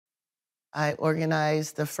I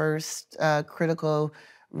organized the first critical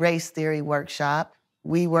race theory workshop.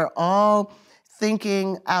 We were all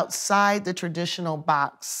thinking outside the traditional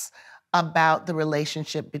box about the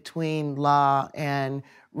relationship between law and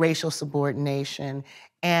racial subordination.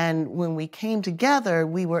 And when we came together,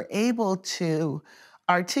 we were able to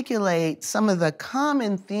articulate some of the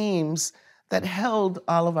common themes that held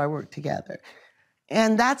all of our work together.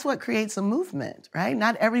 And that's what creates a movement, right?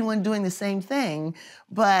 Not everyone doing the same thing,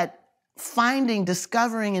 but finding,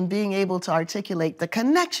 discovering, and being able to articulate the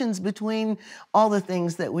connections between all the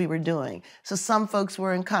things that we were doing. So some folks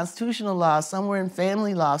were in constitutional law, some were in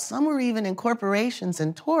family law, some were even in corporations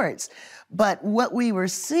and torts. But what we were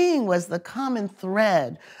seeing was the common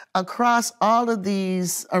thread across all of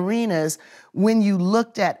these arenas when you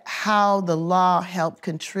looked at how the law helped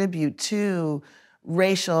contribute to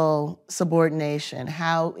racial subordination,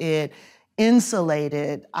 how it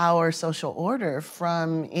insulated our social order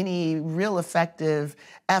from any real effective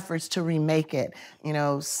efforts to remake it. You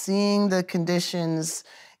know, seeing the conditions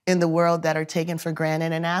in the world that are taken for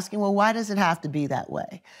granted and asking, well, why does it have to be that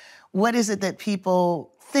way? What is it that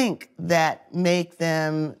people think that make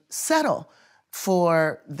them settle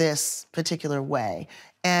for this particular way?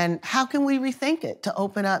 And how can we rethink it to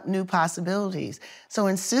open up new possibilities? So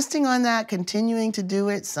insisting on that, continuing to do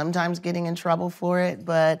it, sometimes getting in trouble for it,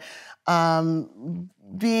 but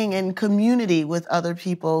being in community with other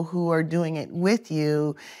people who are doing it with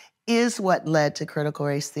you is what led to critical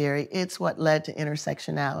race theory. It's what led to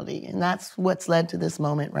intersectionality. And that's what's led to this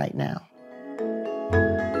moment right now.